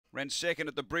Ran second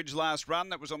at the bridge last run.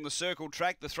 That was on the circle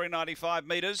track, the 395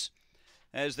 metres,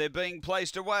 as they're being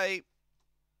placed away.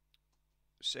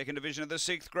 Second division of the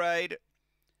 6th grade.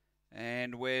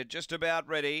 And we're just about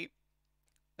ready.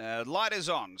 Light is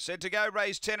on. Set to go,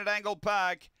 race 10 at Angle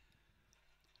Park.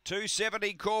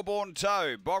 270 Corborn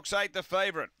Toe. Box 8 the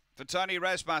favourite for Tony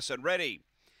Rasmussen. Ready.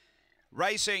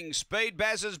 Racing, Speed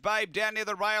Baz's Babe down near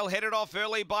the rail, headed off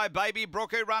early by Baby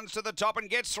Brook, who runs to the top and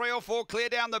gets 3 or 4 clear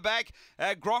down the back.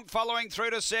 Gronk following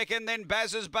through to second, then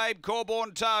Baz's Babe,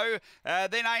 Corborn Toe,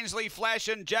 then Ainsley Flash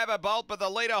and Jabber Bolt, but the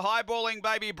leader highballing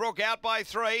Baby Brook out by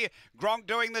 3. Gronk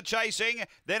doing the chasing,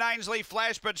 then Ainsley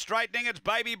Flash, but straightening, it's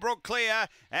Baby Brook clear,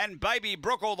 and Baby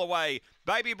Brook all the way.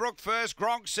 Baby Brook first,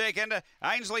 Gronk second,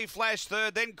 Ainsley Flash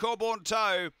third, then Corborn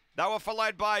Toe. They were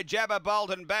followed by Jabber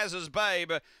Bolt and Baz's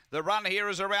Babe. The run here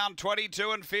is around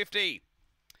 22 and 50.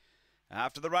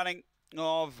 After the running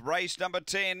of race number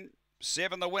 10,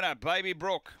 7 the winner, Baby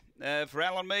Brook, for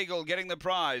Alan Meagle getting the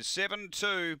prize. 7,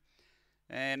 2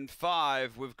 and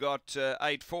 5. We've got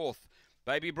 8 fourth.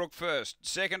 Baby Brook first.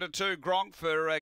 Second to 2, Gronk for